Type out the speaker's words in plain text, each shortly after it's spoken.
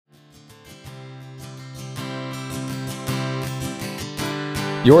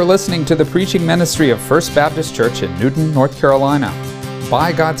You're listening to the preaching ministry of First Baptist Church in Newton, North Carolina.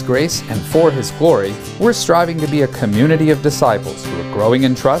 By God's grace and for His glory, we're striving to be a community of disciples who are growing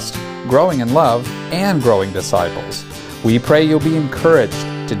in trust, growing in love, and growing disciples. We pray you'll be encouraged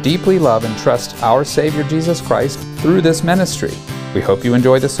to deeply love and trust our Savior Jesus Christ through this ministry. We hope you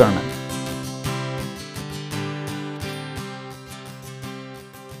enjoy the sermon.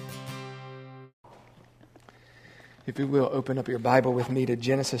 If you will, open up your Bible with me to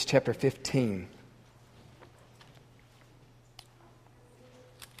Genesis chapter 15.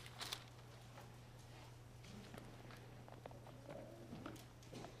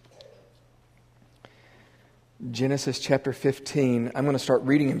 Genesis chapter 15. I'm going to start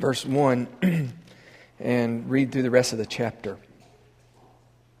reading in verse 1 and read through the rest of the chapter.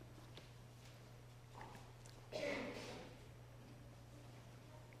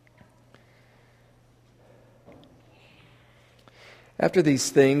 After these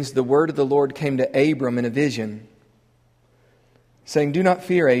things, the word of the Lord came to Abram in a vision, saying, "Do not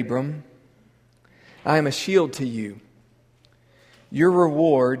fear, Abram. I am a shield to you. Your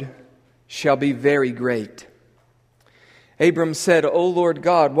reward shall be very great." Abram said, "O Lord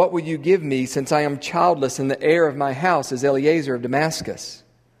God, what will you give me, since I am childless, and the heir of my house is Eliezer of Damascus?"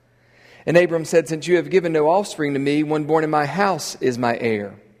 And Abram said, "Since you have given no offspring to me, one born in my house is my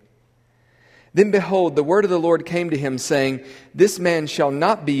heir." Then behold, the word of the Lord came to him, saying, "This man shall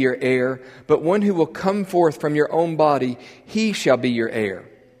not be your heir, but one who will come forth from your own body, he shall be your heir."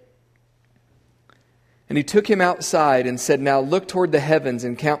 And he took him outside and said, "Now look toward the heavens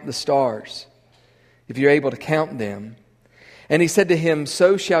and count the stars, if you're able to count them." And he said to him,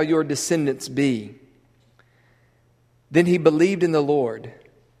 "So shall your descendants be." Then he believed in the Lord,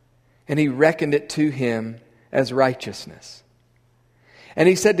 and he reckoned it to him as righteousness. And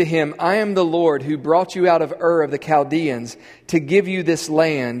he said to him, "I am the Lord who brought you out of Ur of the Chaldeans to give you this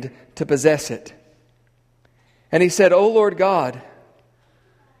land to possess it." And he said, "O Lord God,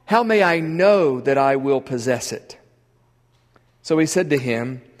 how may I know that I will possess it?" So he said to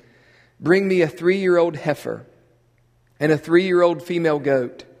him, "Bring me a 3-year-old heifer, and a 3-year-old female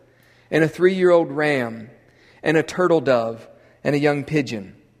goat, and a 3-year-old ram, and a turtle dove, and a young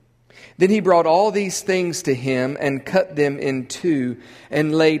pigeon." Then he brought all these things to him and cut them in two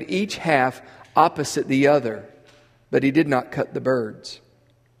and laid each half opposite the other, but he did not cut the birds.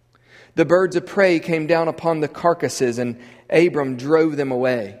 The birds of prey came down upon the carcasses, and Abram drove them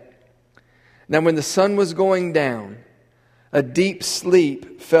away. Now when the sun was going down, a deep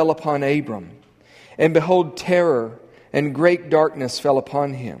sleep fell upon Abram, and behold, terror and great darkness fell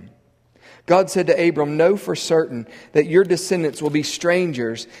upon him. God said to Abram, "Know for certain that your descendants will be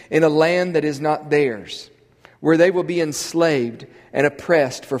strangers in a land that is not theirs, where they will be enslaved and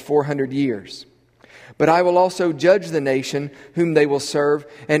oppressed for 400 years. But I will also judge the nation whom they will serve,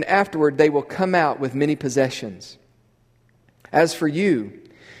 and afterward they will come out with many possessions. As for you,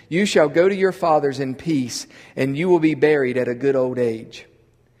 you shall go to your fathers in peace, and you will be buried at a good old age.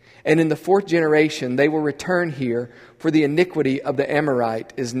 And in the 4th generation they will return here, for the iniquity of the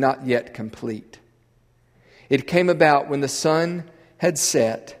Amorite is not yet complete." It came about when the sun had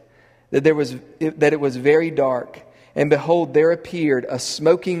set that it was very dark, and behold, there appeared a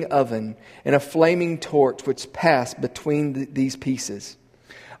smoking oven and a flaming torch which passed between these pieces.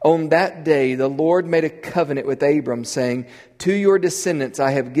 On that day the Lord made a covenant with Abram, saying, "To your descendants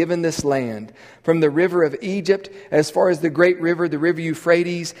I have given this land, from the river of Egypt as far as the great river, the river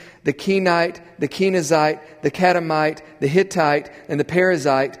Euphrates, the Kenite, the Kenizzite, the Catamite, the Hittite, and the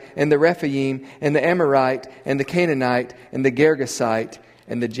Perizzite, and the Rephaim, and the Amorite, and the Canaanite, and the Girgashite,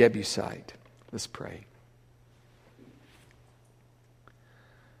 and the Jebusite." Let's pray.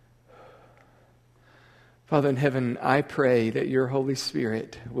 Father in heaven, I pray that your Holy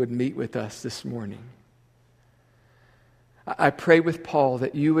Spirit would meet with us this morning. I pray with Paul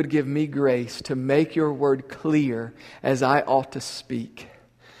that you would give me grace to make your word clear as I ought to speak.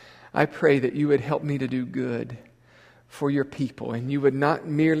 I pray that you would help me to do good for your people, and you would not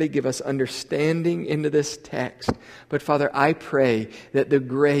merely give us understanding into this text, but Father, I pray that the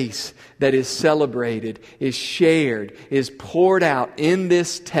grace that is celebrated, is shared, is poured out in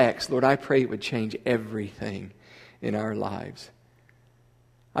this text. Lord, I pray it would change everything in our lives.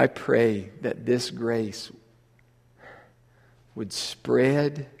 I pray that this grace would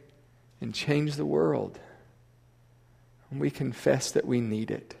spread and change the world. And we confess that we need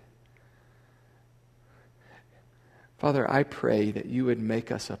it. Father, I pray that you would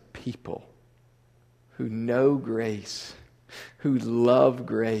make us a people who know grace, who love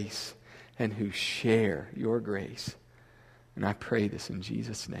grace, and who share your grace. And I pray this in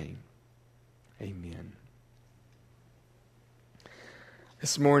Jesus' name. Amen.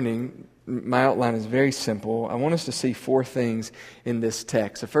 This morning, my outline is very simple. I want us to see 4 things in this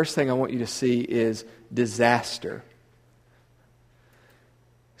text. The first thing I want you to see is disaster.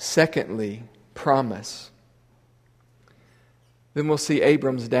 Secondly, promise. Then we'll see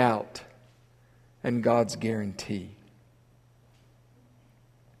Abram's doubt and God's guarantee.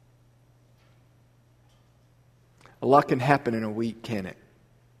 A lot can happen in a week, can it?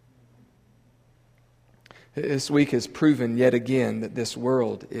 This week has proven yet again that this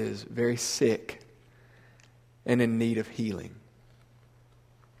world is very sick and in need of healing.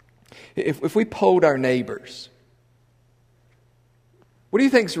 If we polled our neighbors, what do you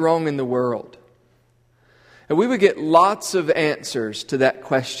think's wrong in the world? And we would get lots of answers to that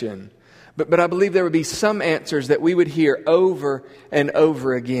question. But I believe there would be some answers that we would hear over and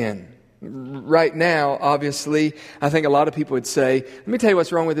over again. Right now, obviously, I think a lot of people would say, let me tell you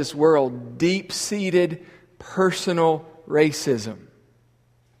what's wrong with this world. Deep-seated personal racism.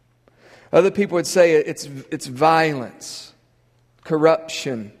 Other people would say it's violence,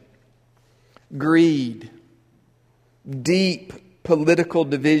 corruption, greed, deep political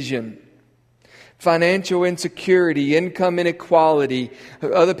division, financial insecurity, income inequality.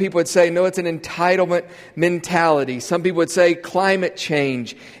 Other people would say, no, it's an entitlement mentality. Some people would say climate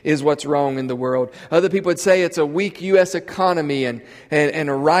change is what's wrong in the world. Other people would say it's a weak U.S. economy and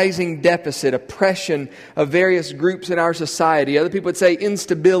a rising deficit, oppression of various groups in our society. Other people would say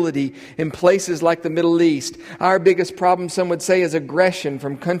instability in places like the Middle East. Our biggest problem, some would say, is aggression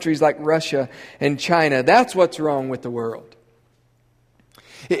from countries like Russia and China. That's what's wrong with the world.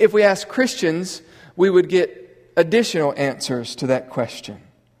 If we ask Christians, we would get additional answers to that question.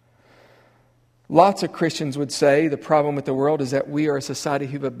 Lots of Christians would say the problem with the world is that we are a society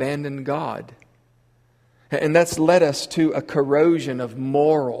who've abandoned God. And that's led us to a corrosion of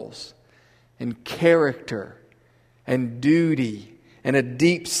morals and character and duty and a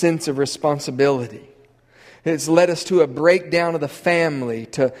deep sense of responsibility. It's led us to a breakdown of the family,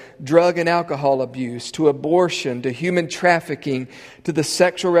 to drug and alcohol abuse, to abortion, to human trafficking, to the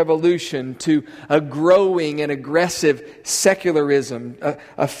sexual revolution, to a growing and aggressive secularism,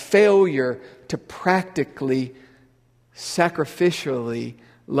 a failure to practically, sacrificially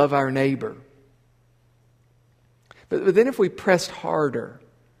love our neighbor. But then if we pressed harder,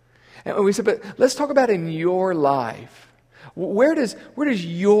 and we said, but let's talk about in your life. Where does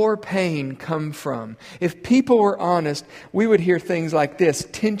your pain come from? If people were honest, we would hear things like this: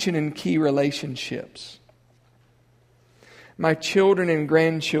 tension in key relationships, my children and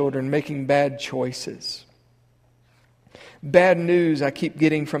grandchildren making bad choices, bad news I keep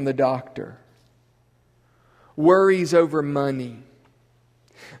getting from the doctor, worries over money.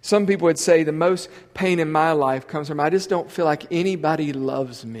 Some people would say the most pain in my life comes from I just don't feel like anybody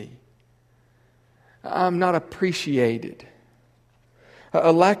loves me. I'm not appreciated.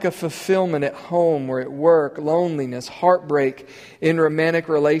 A lack of fulfillment at home or at work, loneliness, heartbreak in romantic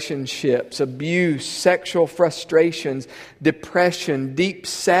relationships, abuse, sexual frustrations, depression, deep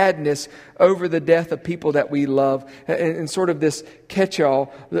sadness over the death of people that we love, and sort of this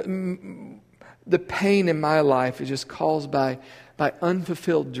catch-all. The pain in my life is just caused by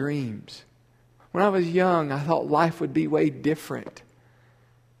unfulfilled dreams. When I was young, I thought life would be way different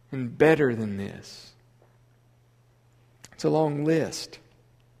and better than this. It's a long list.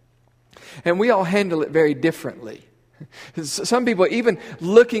 And we all handle it very differently. Some people, even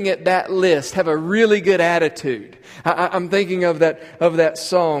looking at that list, have a really good attitude. I'm thinking of that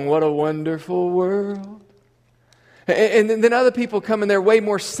song, What a Wonderful World. And then other people come and they're way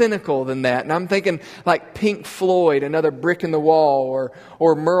more cynical than that. And I'm thinking like Pink Floyd, Another Brick in the Wall,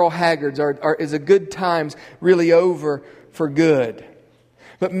 or Merle Haggard's Is a Good Times Really Over for Good.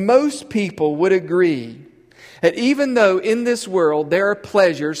 But most people would agree that even though in this world there are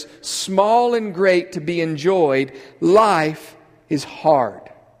pleasures, small and great, to be enjoyed, life is hard.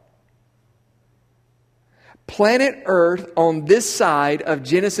 Planet Earth on this side of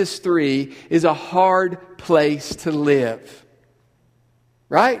Genesis 3 is a hard place to live.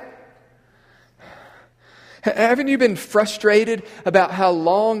 Right? Haven't you been frustrated about how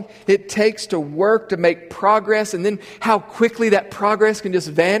long it takes to work to make progress, and then how quickly that progress can just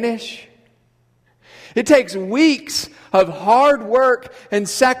vanish? It takes weeks of hard work and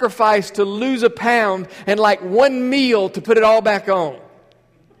sacrifice to lose a pound, and like one meal to put it all back on.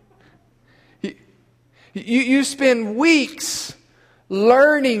 You spend weeks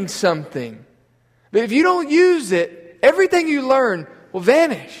learning something, but if you don't use it, everything you learn will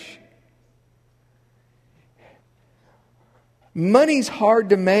vanish. Money's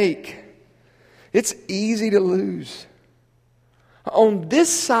hard to make. It's easy to lose. On this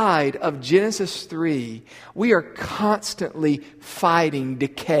side of Genesis 3, we are constantly fighting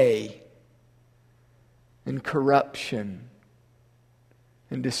decay and corruption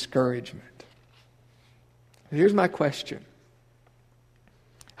and discouragement. Here's my question.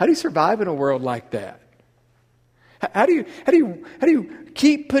 How do you survive in a world like that? How do you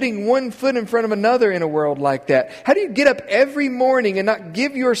keep putting one foot in front of another in a world like that? How do you get up every morning and not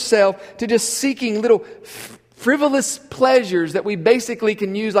give yourself to just seeking little frivolous pleasures that we basically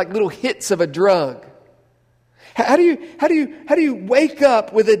can use like little hits of a drug? How do you wake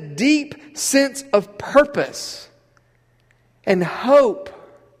up with a deep sense of purpose and hope,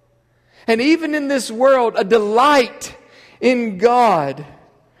 and even in this world a delight in God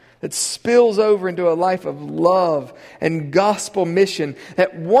that spills over into a life of love and gospel mission,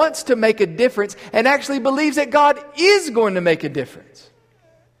 that wants to make a difference and actually believes that God is going to make a difference?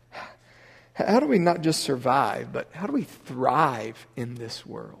 How do we not just survive, but how do we thrive in this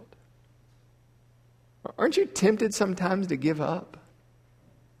world? Aren't you tempted sometimes to give up?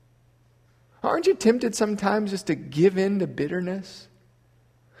 Aren't you tempted sometimes just to give in to bitterness?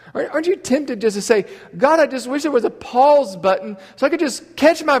 Aren't you tempted just to say, God, I just wish there was a pause button so I could just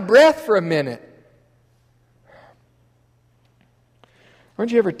catch my breath for a minute?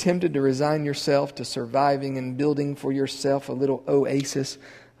 Aren't you ever tempted to resign yourself to surviving and building for yourself a little oasis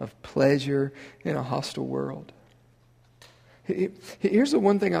of pleasure in a hostile world? Here's the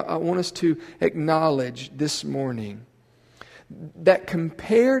one thing I want us to acknowledge this morning. That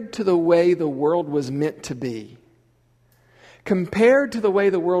compared to the way the world was meant to be, compared to the way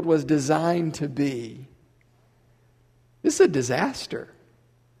the world was designed to be, this is a disaster.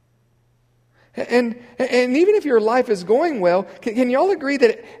 And even if your life is going well, can you all agree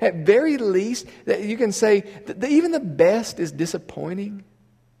that at very least that you can say that even the best is disappointing?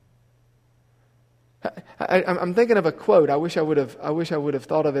 I'm thinking of a quote. I wish I would have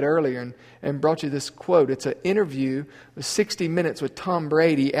thought of it earlier and brought you this quote. It's an interview with 60 Minutes with Tom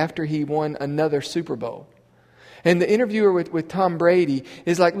Brady after he won another Super Bowl. And the interviewer with Tom Brady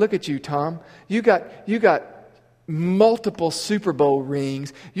is like, look at you, Tom. You got multiple Super Bowl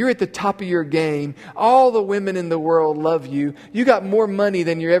rings. You're at the top of your game. All the women in the world love you. You got more money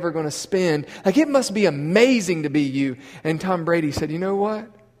than you're ever going to spend. Like, it must be amazing to be you. And Tom Brady said, you know what?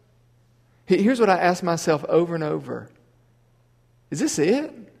 Here's what I ask myself over and over. Is this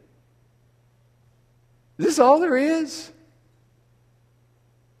it? Is this all there is?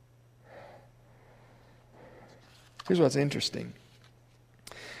 Here's what's interesting.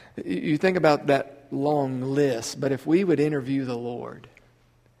 You think about that long list, but if we would interview the Lord,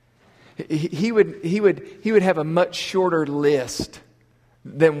 He would have a much shorter list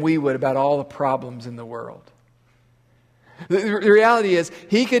than we would about all the problems in the world. The reality is,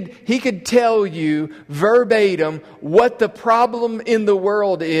 He could tell you verbatim what the problem in the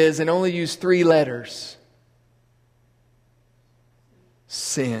world is and only use 3 letters.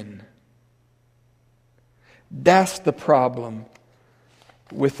 Sin. That's the problem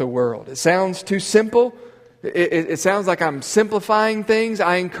with the world. It sounds too simple. It sounds like I'm simplifying things.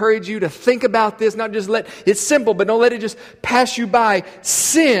 I encourage you to think about this, not just it's simple, but don't let it just pass you by.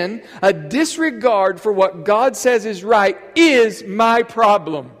 Sin, a disregard for what God says is right, is my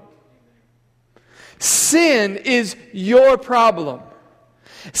problem. Sin is your problem.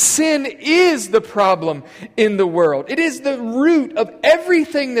 Sin is the problem in the world. It is the root of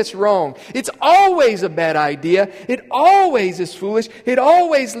everything that's wrong. It's always a bad idea. It always is foolish. It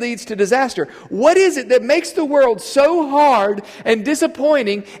always leads to disaster. What is it that makes the world so hard and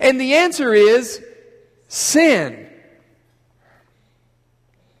disappointing? And the answer is sin.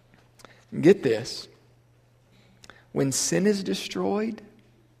 Get this. When sin is destroyed,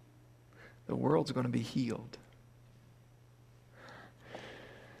 the world's going to be healed.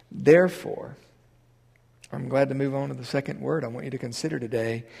 Therefore, I'm glad to move on to the second word I want you to consider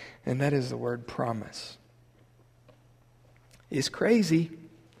today, and that is the word promise. It's crazy,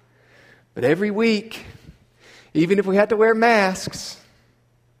 but every week, even if we have to wear masks,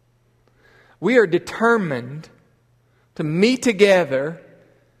 we are determined to meet together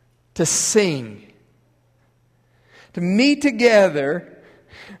to sing. To meet together,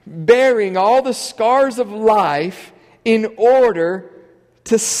 bearing all the scars of life in order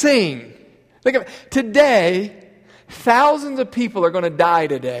to sing. Think of it. Today, thousands of people are going to die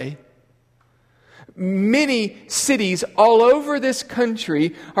today. Many cities all over this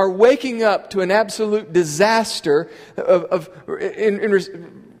country are waking up to an absolute disaster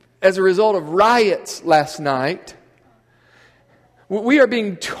as a result of riots last night. We are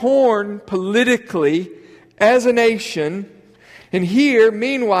being torn politically as a nation. And here,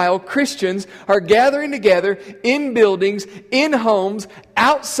 meanwhile, Christians are gathering together in buildings, in homes,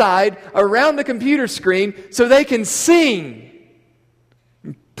 outside, around the computer screen, so they can sing,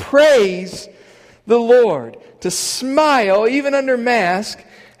 praise the Lord, to smile even under mask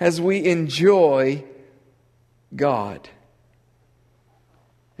as we enjoy God.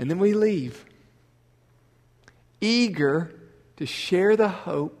 And then we leave, eager to share the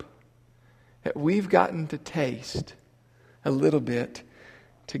hope that we've gotten to taste a little bit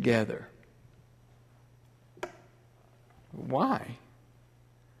together. Why?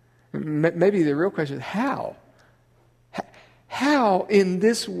 Maybe the real question is how? How in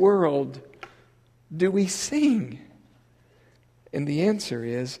this world do we sing? And the answer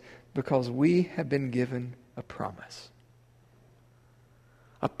is because we have been given a promise.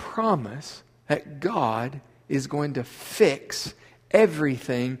 A promise that God is going to fix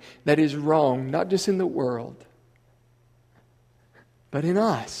everything that is wrong, not just in the world, but in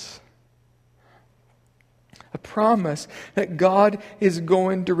us. A promise that God is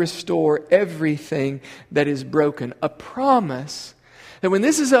going to restore everything that is broken. A promise that when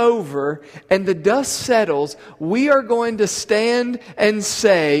this is over and the dust settles, we are going to stand and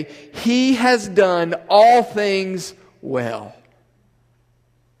say, He has done all things well.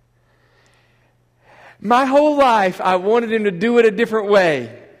 My whole life, I wanted Him to do it a different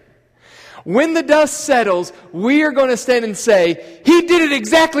way. When the dust settles, we are going to stand and say, He did it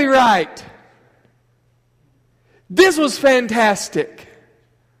exactly right. This was fantastic.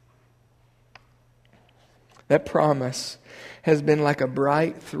 That promise has been like a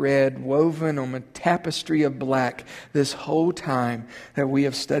bright thread woven on a tapestry of black this whole time that we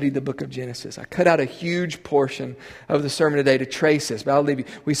have studied the book of Genesis. I cut out a huge portion of the sermon today to trace this, but I'll leave you.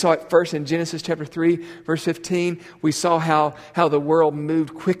 We saw it first in Genesis chapter 3, verse 15. We saw how the world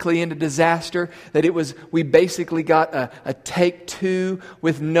moved quickly into disaster, that we basically got a take two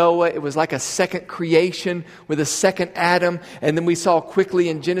with Noah. It was like a second creation with a second Adam. And then we saw quickly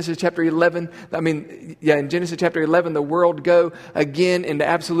in Genesis chapter 11, in Genesis chapter 11, the world go again into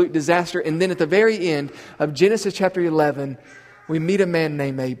absolute disaster. And then at the very end of Genesis chapter 11, we meet a man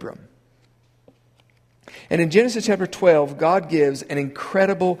named Abram. And in Genesis chapter 12, God gives an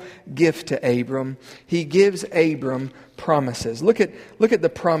incredible gift to Abram. He gives Abram promises. Look at the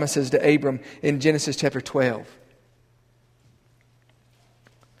promises to Abram in Genesis chapter 12.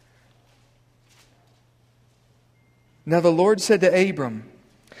 Now the Lord said to Abram,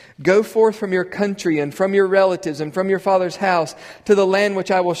 "Go forth from your country and from your relatives and from your father's house to the land which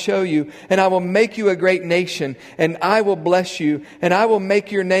I will show you, and I will make you a great nation, and I will bless you, and I will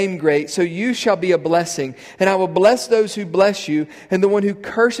make your name great, so you shall be a blessing. And I will bless those who bless you, and the one who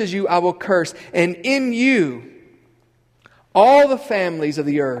curses you I will curse. And in you all the families of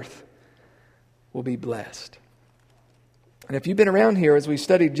the earth will be blessed." And if you've been around here as we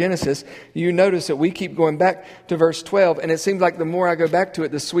studied Genesis, you notice that we keep going back to verse 12, and it seems like the more I go back to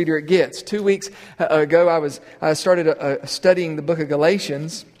it, the sweeter it gets. 2 weeks ago, I started studying the book of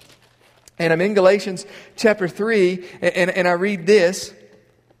Galatians, and I'm in Galatians chapter 3, and I read this.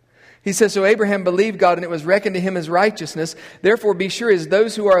 He says, "So Abraham believed God, and it was reckoned to him as righteousness. Therefore be sure as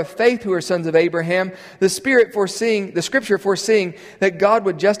those who are of faith who are sons of Abraham, the Scripture foreseeing that God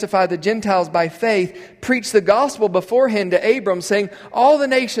would justify the Gentiles by faith, preached the gospel beforehand to Abram, saying, all the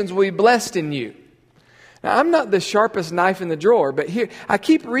nations will be blessed in you." Now, I'm not the sharpest knife in the drawer, but here I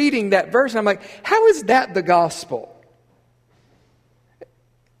keep reading that verse, and I'm like, how is that the gospel?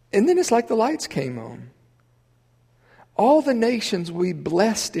 And then it's like the lights came on. All the nations will be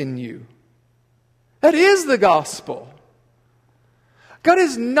blessed in you. That is the gospel. God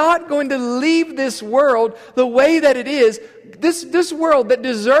is not going to leave this world the way that it is. This world that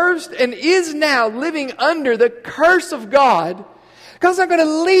deserves and is now living under the curse of God. God's not going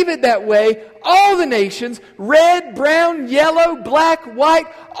to leave it that way. All the nations, red, brown, yellow, black, white,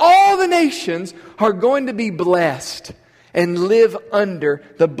 all the nations are going to be blessed and live under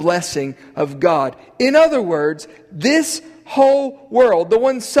the blessing of God. In other words, this whole world, the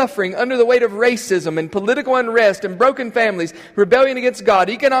one suffering under the weight of racism and political unrest and broken families, rebellion against God,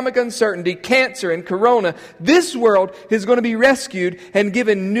 economic uncertainty, cancer and corona, this world is going to be rescued and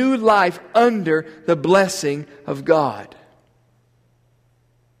given new life under the blessing of God.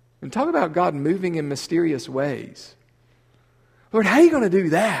 And talk about God moving in mysterious ways. Lord, how are you going to do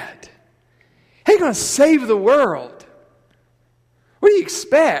that? How are you going to save the world? What do you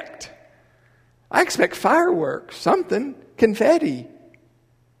expect? I expect fireworks, something, confetti.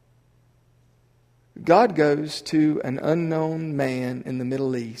 God goes to an unknown man in the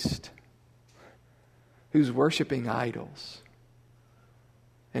Middle East who's worshiping idols,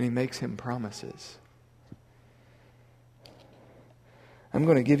 and He makes him promises. I'm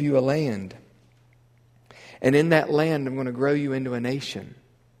going to give you a land. And in that land, I'm going to grow you into a nation.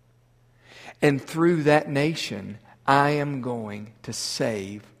 And through that nation, I am going to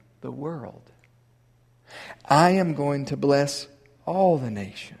save the world. I am going to bless all the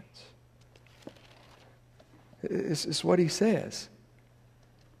nations. It's what he says.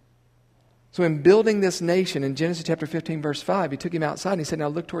 So in building this nation, in Genesis chapter 15, verse 5, he took him outside and he said, now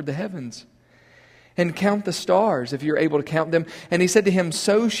look toward the heavens and count the stars if you're able to count them. And he said to him,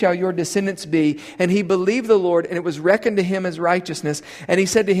 so shall your descendants be. And he believed the Lord, and it was reckoned to him as righteousness. And he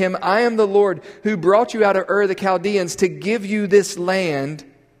said to him, I am the Lord who brought you out of Ur of the Chaldeans to give you this land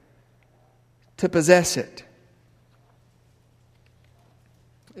to possess it.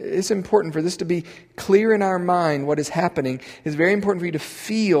 It's important for this to be clear in our mind what is happening. It's very important for you to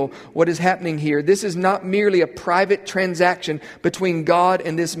feel what is happening here. This is not merely a private transaction between God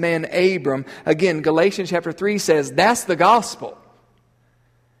and this man Abram. Again, Galatians chapter 3 says that's the gospel.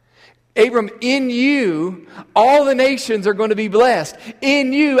 Abram, in you, all the nations are going to be blessed.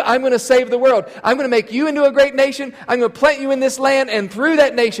 In you, I'm going to save the world. I'm going to make you into a great nation. I'm going to plant you in this land. And through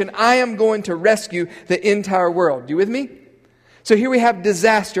that nation, I am going to rescue the entire world. You with me? So here we have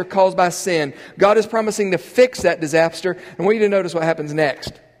disaster caused by sin. God is promising to fix that disaster. And I want you to notice what happens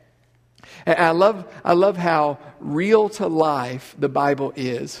next. And I love how real to life the Bible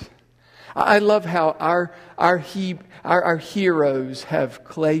is. I love how our heroes have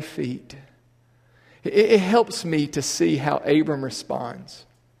clay feet. It helps me to see how Abram responds.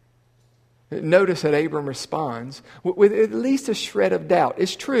 Notice that Abram responds with at least a shred of doubt.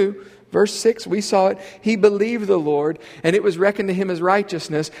 It's true. Verse 6, we saw it. He believed the Lord, and it was reckoned to him as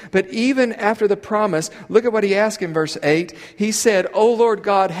righteousness. But even after the promise, look at what he asked in verse 8. He said, O Lord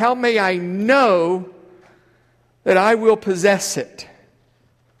God, how may I know that I will possess it?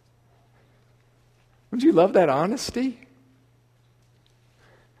 Would you love that honesty?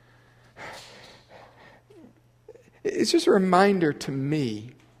 It's just a reminder to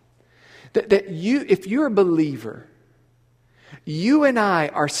me that you, if you're a believer, you and I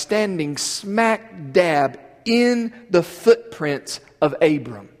are standing smack dab in the footprints of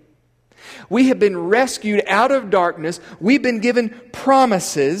Abram. We have been rescued out of darkness. We've been given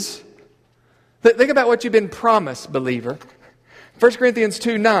promises. Think about what you've been promised, believer. 1 Corinthians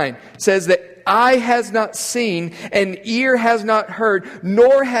 2:9 says that eye has not seen and ear has not heard,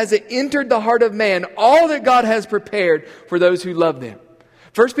 nor has it entered the heart of man all that God has prepared for those who love them.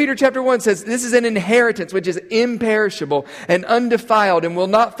 1 Peter chapter 1 says, this is an inheritance which is imperishable and undefiled and will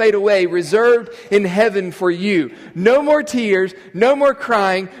not fade away, reserved in heaven for you. No more tears, no more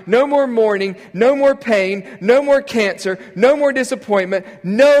crying, no more mourning, no more pain, no more cancer, no more disappointment,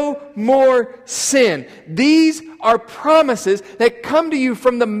 no more sin. These are promises that come to you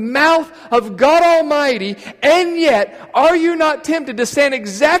from the mouth of God Almighty, and yet are you not tempted to stand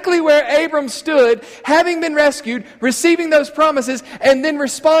exactly where Abram stood, having been rescued, receiving those promises, and then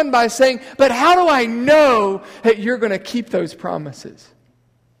respond by saying, but how do I know that you're going to keep those promises?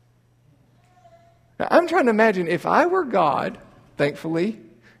 Now, I'm trying to imagine if I were God, thankfully,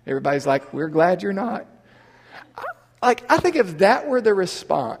 everybody's like, we're glad you're not. I think if that were the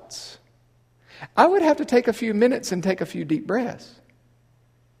response, I would have to take a few minutes and take a few deep breaths.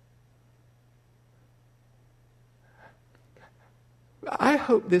 I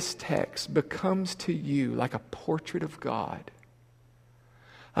hope this text becomes to you like a portrait of God.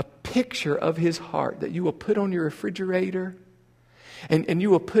 A picture of His heart that you will put on your refrigerator, and you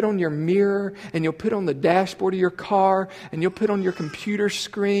will put on your mirror, and you'll put on the dashboard of your car, and you'll put on your computer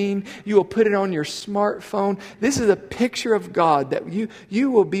screen, you will put it on your smartphone. This is a picture of God that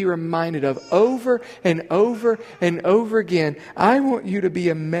you will be reminded of over and over and over again. I want you to be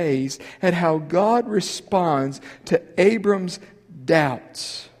amazed at how God responds to Abram's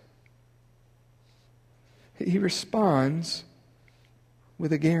doubts. He responds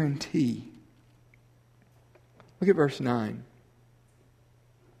with a guarantee. Look at verse 9.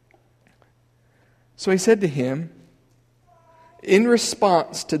 So he said to him, in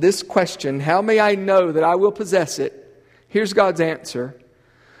response to this question, how may I know that I will possess it? Here's God's answer.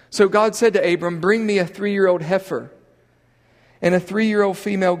 So God said to Abram, bring me a 3-year-old heifer, and a 3-year-old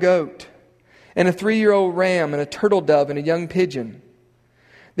female goat, and a 3-year-old ram, and a turtle dove, and a young pigeon.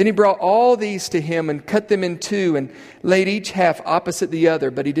 Then he brought all these to him and cut them in two and laid each half opposite the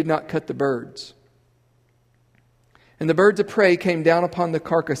other, but he did not cut the birds. And the birds of prey came down upon the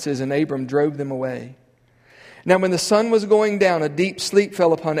carcasses, and Abram drove them away. Now when the sun was going down, a deep sleep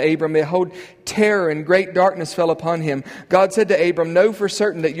fell upon Abram. Behold, terror and great darkness fell upon him. God said to Abram, know for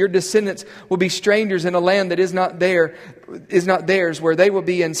certain that your descendants will be strangers in a land that is not theirs, where they will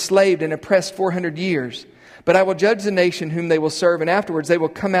be enslaved and oppressed 400 years. But I will judge the nation whom they will serve, and afterwards they will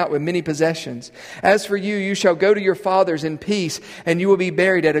come out with many possessions. As for you, you shall go to your fathers in peace, and you will be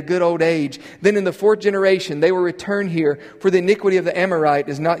buried at a good old age. Then in the 4th generation they will return here, for the iniquity of the Amorite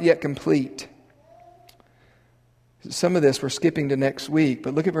is not yet complete. Some of this we're skipping to next week,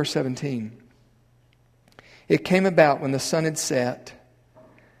 but look at verse 17. It came about when the sun had set,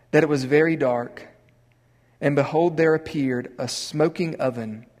 that it was very dark, and behold, there appeared a smoking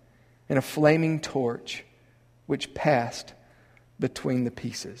oven and a flaming torch, which passed between the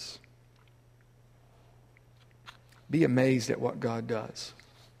pieces. Be amazed at what God does.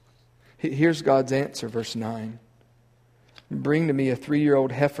 Here's God's answer, verse 9. Bring to me a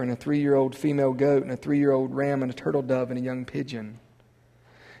 3-year-old heifer and a 3-year-old female goat and a 3-year-old ram and a turtle dove and a young pigeon.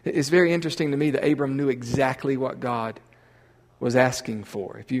 It's very interesting to me that Abram knew exactly what God was asking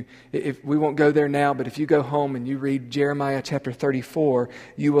for. If we won't go there now, but if you go home and you read Jeremiah chapter 34,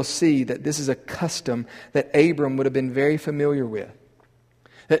 you will see that this is a custom that Abram would have been very familiar with.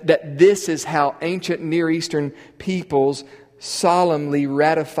 That this is how ancient Near Eastern peoples solemnly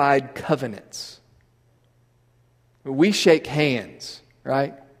ratified covenants. We shake hands,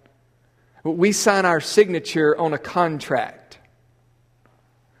 right? We sign our signature on a contract.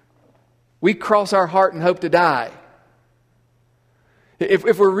 We cross our heart and hope to die.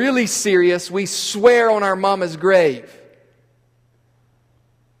 If we're really serious, we swear on our mama's grave.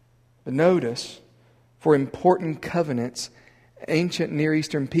 But notice, for important covenants, ancient Near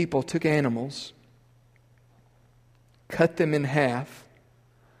Eastern people took animals, cut them in half,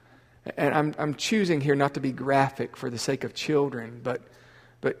 and I'm choosing here not to be graphic for the sake of children, but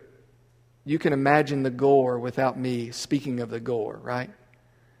you can imagine the gore without me speaking of the gore, right?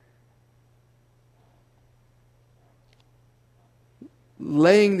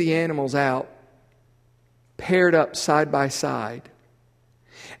 Laying the animals out, paired up side by side.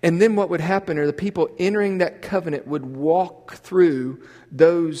 And then what would happen are the people entering that covenant would walk through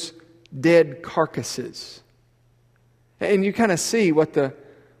those dead carcasses. And you kind of see what the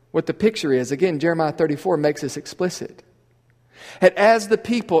picture is. Again, Jeremiah 34 makes this explicit. And as the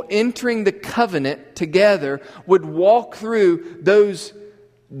people entering the covenant together would walk through those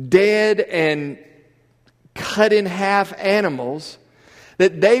dead and cut in half animals,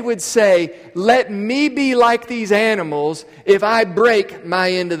 that they would say, let me be like these animals if I break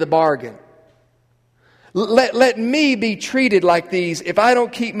my end of the bargain. Let me be treated like these if I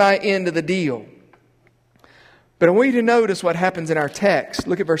don't keep my end of the deal. But I want you to notice what happens in our text.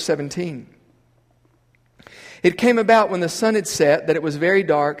 Look at verse 17. It came about when the sun had set that it was very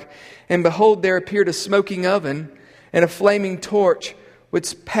dark, and behold, there appeared a smoking oven and a flaming torch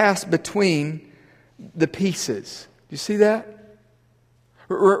which passed between the pieces. Do you see that?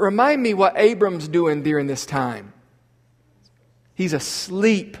 Remind me what Abram's doing during this time. He's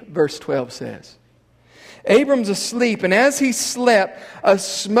asleep, verse 12 says. Abram's asleep, and as he slept, a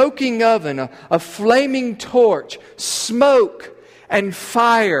smoking oven, a flaming torch, smoke and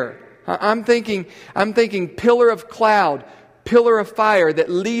fire. I'm thinking pillar of cloud, pillar of fire that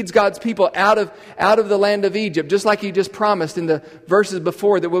leads God's people out of the land of Egypt, just like He just promised in the verses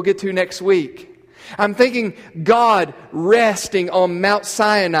before that we'll get to next week. I'm thinking God resting on Mount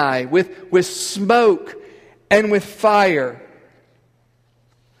Sinai with smoke and with fire.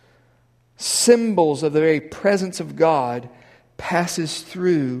 Symbols of the very presence of God passes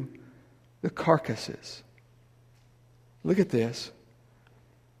through the carcasses. Look at this.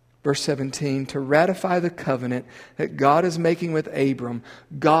 Verse 17, to ratify the covenant that God is making with Abram,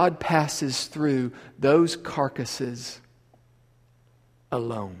 God passes through those carcasses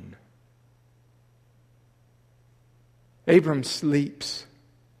alone. Abram sleeps.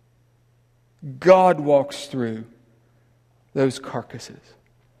 God walks through those carcasses.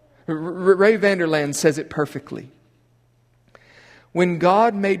 Ray Vander Laan says it perfectly. When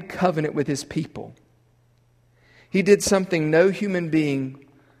God made covenant with His people, He did something no human being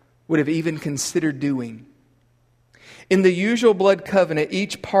would have even considered doing. In the usual blood covenant,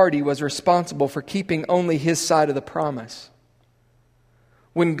 each party was responsible for keeping only his side of the promise.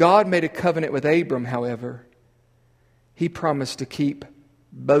 When God made a covenant with Abram, however, He promised to keep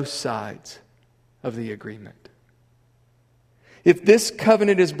both sides of the agreement. If this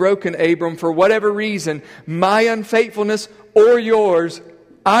covenant is broken, Abram, for whatever reason, my unfaithfulness or yours,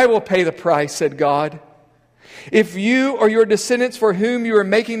 I will pay the price, said God. If you or your descendants for whom you are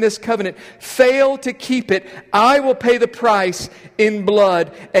making this covenant fail to keep it, I will pay the price in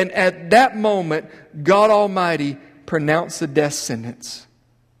blood. And at that moment, God Almighty pronounced the death sentence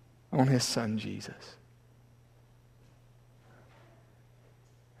on His Son Jesus.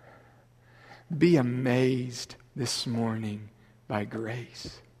 Be amazed this morning by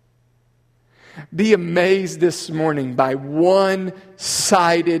grace. be amazed this morning by one-sided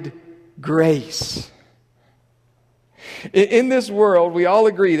grace. In this world, we all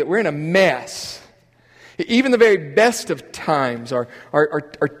agree that we're in a mess. Even the very best of times are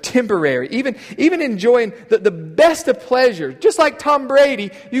temporary. Even enjoying the best of pleasure, just like Tom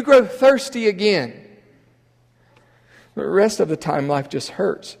Brady, you grow thirsty again. The rest of the time, life just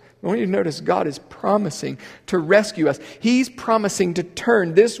hurts. I want you to notice God is promising to rescue us. He's promising to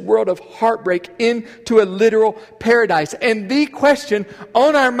turn this world of heartbreak into a literal paradise. And the question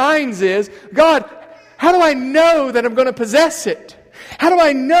on our minds is, God, how do I know that I'm going to possess it? How do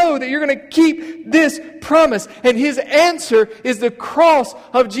I know that you're going to keep this promise? And His answer is the cross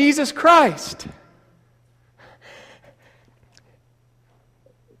of Jesus Christ.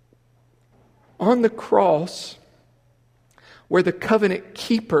 On the cross, where the covenant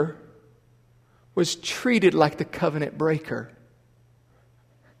keeper was treated like the covenant breaker,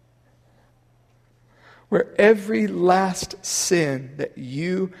 where every last sin that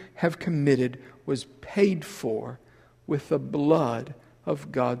you have committed was paid for with the blood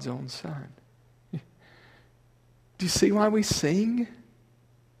of God's own Son. Do you see why we sing? Do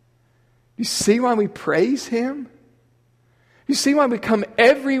you see why we praise Him? Do you see why we come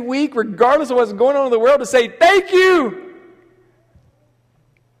every week, regardless of what's going on in the world, to say, thank you?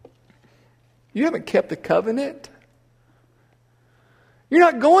 You haven't kept the covenant. You're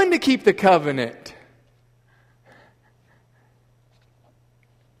not going to keep the covenant.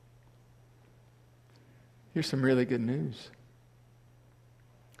 Here's some really good news.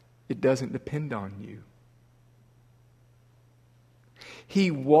 It doesn't depend on you. He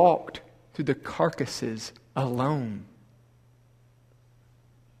walked through the carcasses alone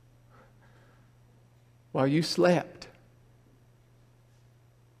while you slept.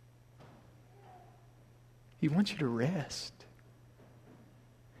 He wants you to rest.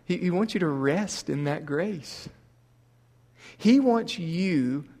 He wants you to rest in that grace. He wants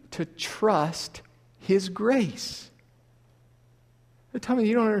you to trust His grace. But tell me,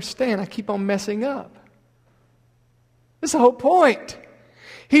 you don't understand. I keep on messing up. That's the whole point.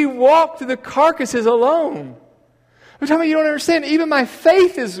 He walked through the carcasses alone. But tell me, you don't understand. Even my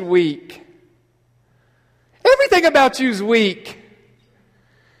faith is weak. Everything about you is weak.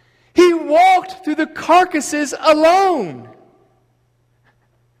 He walked through the carcasses alone.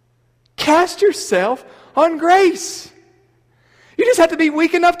 Cast yourself on grace. You just have to be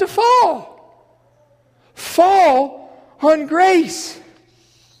weak enough to fall. Fall on grace.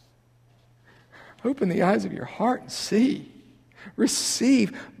 Open the eyes of your heart and see.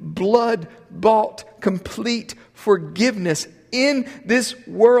 Receive blood-bought, complete forgiveness in this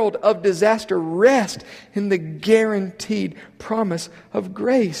world of disaster. Rest in the guaranteed promise of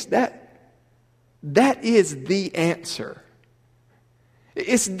grace. That is the answer.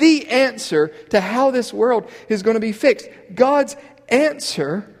 It's the answer to how this world is going to be fixed. God's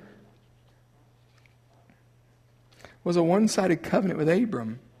answer was a one-sided covenant with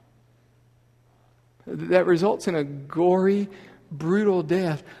Abram that results in a gory, brutal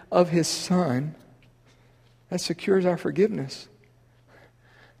death of his son that secures our forgiveness.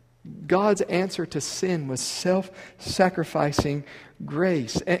 God's answer to sin was self-sacrificing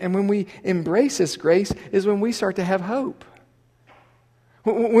grace. And when we embrace this grace is when we start to have hope.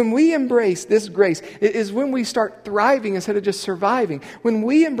 When we embrace this grace is when we start thriving instead of just surviving. When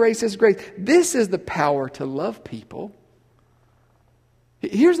we embrace this grace, this is the power to love people.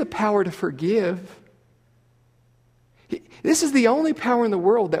 Here's the power to forgive. This is the only power in the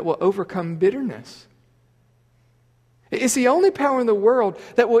world that will overcome bitterness. It's the only power in the world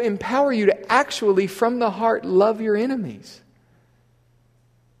that will empower you to actually, from the heart, love your enemies.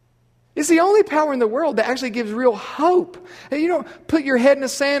 It's the only power in the world that actually gives real hope. And you don't put your head in the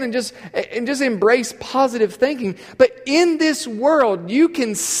sand and just embrace positive thinking. But in this world, you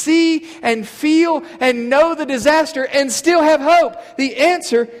can see and feel and know the disaster and still have hope. The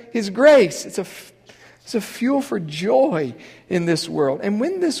answer is grace. It's a fuel for joy in this world. And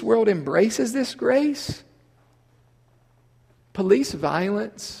when this world embraces this grace, police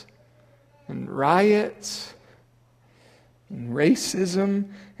violence and riots and racism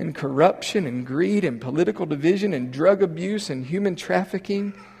and corruption and greed and political division and drug abuse and human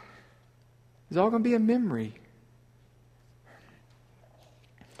trafficking is all going to be a memory.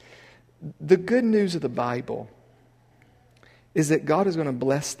 The good news of the Bible is that God is going to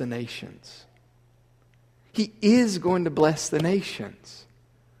bless the nations. He is going to bless the nations.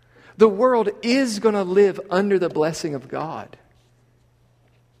 The world is going to live under the blessing of God.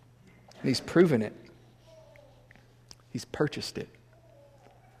 And He's proven it. He's purchased it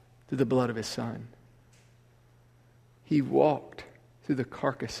through the blood of His Son. He walked through the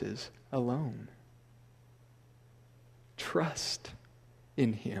carcasses alone. Trust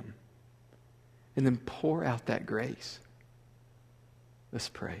in Him. And then pour out that grace. Let's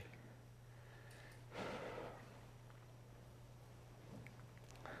pray.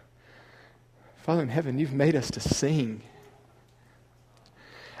 Father in heaven, You've made us to sing.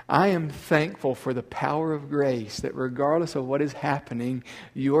 I am thankful for the power of grace that regardless of what is happening,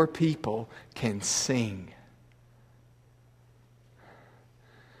 Your people can sing.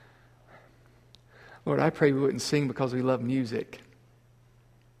 Lord, I pray we wouldn't sing because we love music.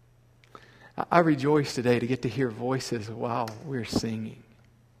 I rejoice today to get to hear voices while we're singing.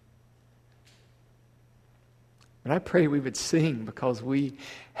 But I pray we would sing because we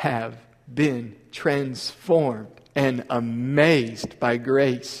have been transformed and amazed by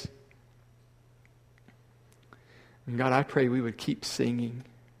grace. And God, I pray we would keep singing.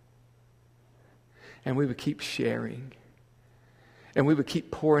 And we would keep sharing. And we would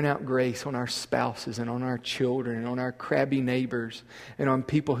keep pouring out grace on our spouses and on our children and on our crabby neighbors and on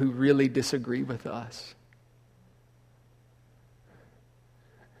people who really disagree with us.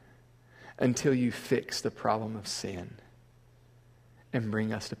 Until You fix the problem of sin and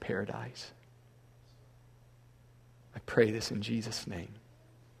bring us to paradise. I pray this in Jesus' name.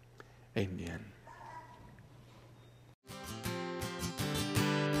 Amen.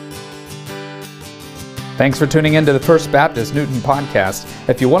 Thanks for tuning in to the First Baptist Newton podcast.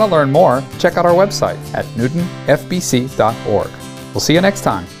 If you want to learn more, check out our website at newtonfbc.org. We'll see you next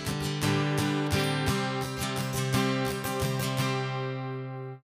time.